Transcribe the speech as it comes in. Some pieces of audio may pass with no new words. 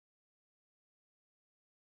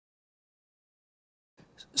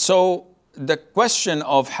So the question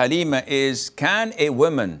of Halima is, can a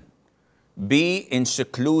woman be in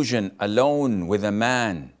seclusion alone with a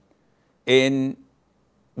man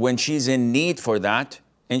when she's in need for that?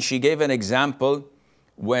 And she gave an example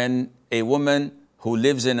when a woman who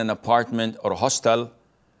lives in an apartment or hostel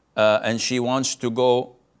and she wants to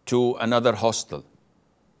go to another hostel.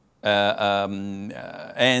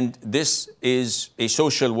 And this is a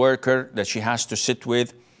social worker that she has to sit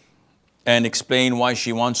with and explain why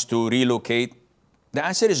she wants to relocate. The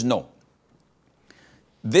answer is no.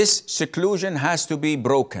 This seclusion has to be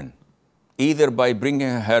broken, either by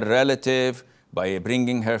bringing her relative, by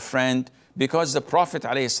bringing her friend, because the Prophet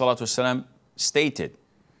ﷺ stated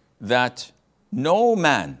that no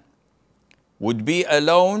man would be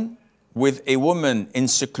alone with a woman in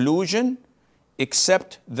seclusion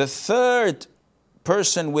except the third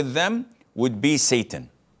person with them would be Satan.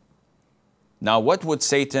 Now, what would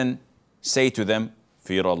Satan say to them?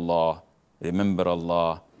 Fear Allah, remember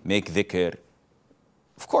Allah, make dhikr.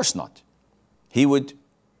 Of course not. He would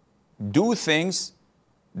do things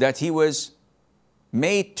that he was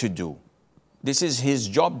made to do. This is his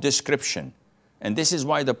job description. And this is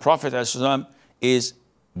why the Prophet ﷺ is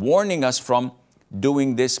warning us from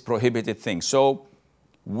doing this prohibited thing. So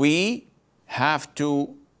we have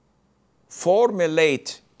to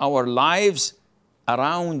formulate our lives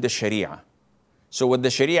around the Sharia. So what the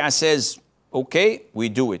Sharia says, okay, we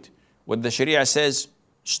do it. What the Sharia says,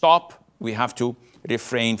 stop, we have to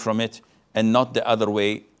refrain from it, and not the other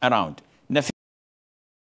way around.